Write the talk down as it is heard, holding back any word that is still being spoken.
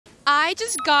I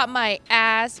just got my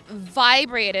ass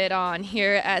vibrated on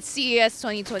here at CES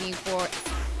 2024.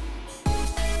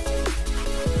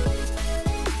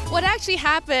 What actually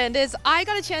happened is I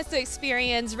got a chance to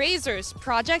experience Razer's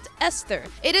Project Esther.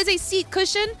 It is a seat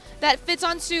cushion that fits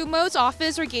onto most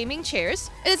office or gaming chairs.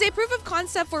 It is a proof of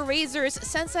concept for Razer's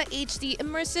Sensa HD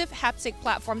immersive haptic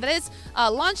platform that is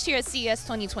launched here at CES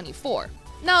 2024.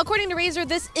 Now, according to Razer,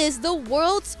 this is the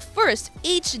world's first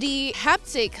HD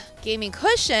haptic gaming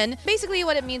cushion. Basically,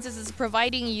 what it means is it's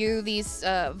providing you these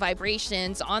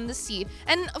vibrations on the seat.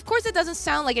 And of course, it doesn't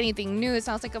sound like anything new. It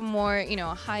sounds like a more,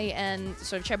 high-end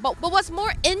sort of chair. But what's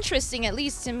more interesting, at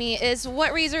least to me, is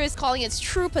what Razer is calling its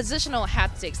true positional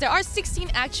haptics. There are 16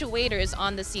 actuators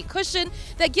on the seat cushion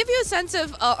that give you a sense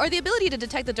of, or the ability to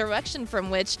detect the direction from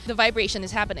which the vibration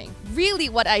is happening. Really,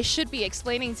 what I should be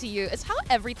explaining to you is how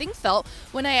everything felt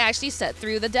when I actually sat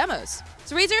through the demos.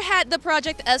 So Razer had the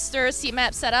Project Esther seat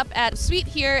map set up at Suite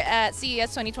here at CES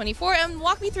 2024 and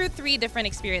walked me through 3 different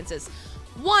experiences.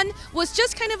 One was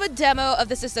just kind of a demo of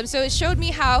the system, so it showed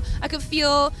me how I could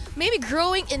feel maybe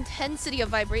growing intensity of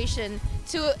vibration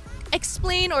to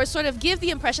explain or sort of give the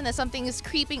impression that something is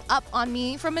creeping up on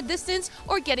me from a distance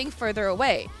or getting further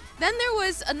away. Then there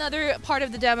was another part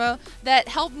of the demo that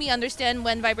helped me understand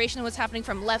when vibration was happening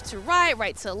from left to right,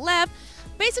 right to left.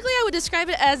 Basically, I would describe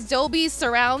it as Dolby's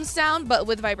surround sound, but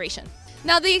with vibration.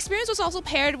 Now, the experience was also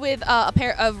paired with a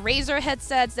pair of Razer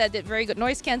headsets that did very good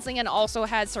noise canceling and also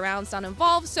had surround sound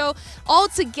involved. So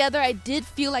altogether, I did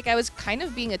feel like I was kind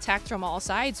of being attacked from all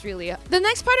sides, really. The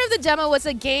next part of the demo was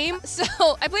a game. So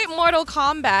I played Mortal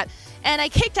Kombat. And I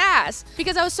kicked ass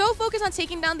because I was so focused on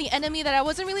taking down the enemy that I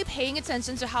wasn't really paying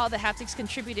attention to how the haptics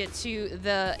contributed to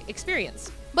the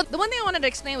experience. But the one thing I wanted to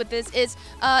explain with this is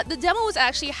the demo was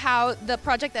actually how the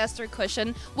Project Esther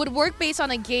cushion would work based on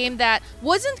a game that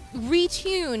wasn't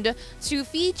retuned to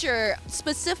feature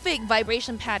specific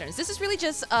vibration patterns. This is really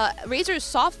just Razer's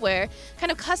software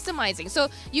kind of customizing. So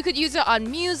you could use it on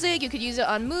music, you could use it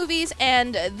on movies,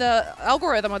 and the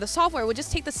algorithm or the software would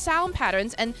just take the sound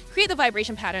patterns and create the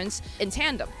vibration patterns in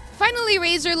tandem. Finally,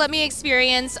 Razer let me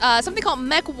experience something called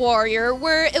Mech Warrior,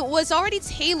 where it was already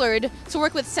tailored to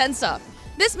work with Sensa.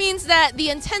 This means that the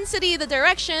intensity, the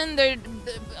direction,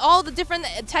 all the different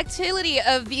tactility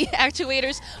of the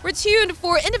actuators were tuned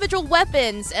for individual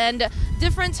weapons and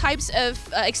different types of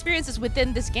experiences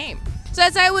within this game. So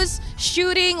as I was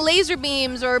shooting laser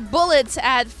beams or bullets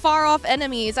at far-off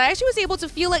enemies, I actually was able to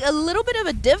feel like a little bit of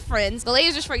a difference. The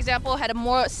lasers, for example, had a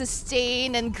more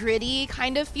sustained and gritty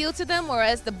kind of feel to them,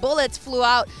 whereas the bullets flew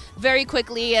out very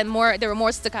quickly and they were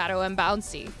more staccato and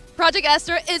bouncy. Project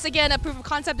Esther is again a proof of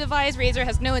concept device. Razer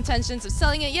has no intentions of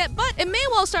selling it yet, but it may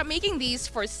well start making these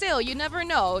for sale. You never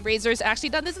know. Razer's actually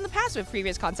done this in the past with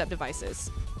previous concept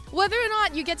devices. Whether or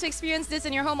not you get to experience this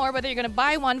in your home or whether you're going to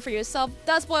buy one for yourself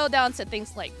does boil down to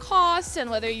things like cost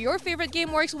and whether your favorite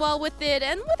game works well with it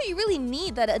and whether you really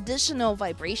need that additional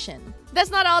vibration. That's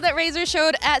not all that Razer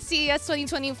showed at CES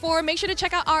 2024. Make sure to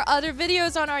check out our other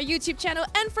videos on our YouTube channel,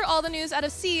 and for all the news out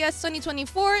of CES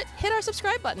 2024, hit our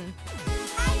subscribe button.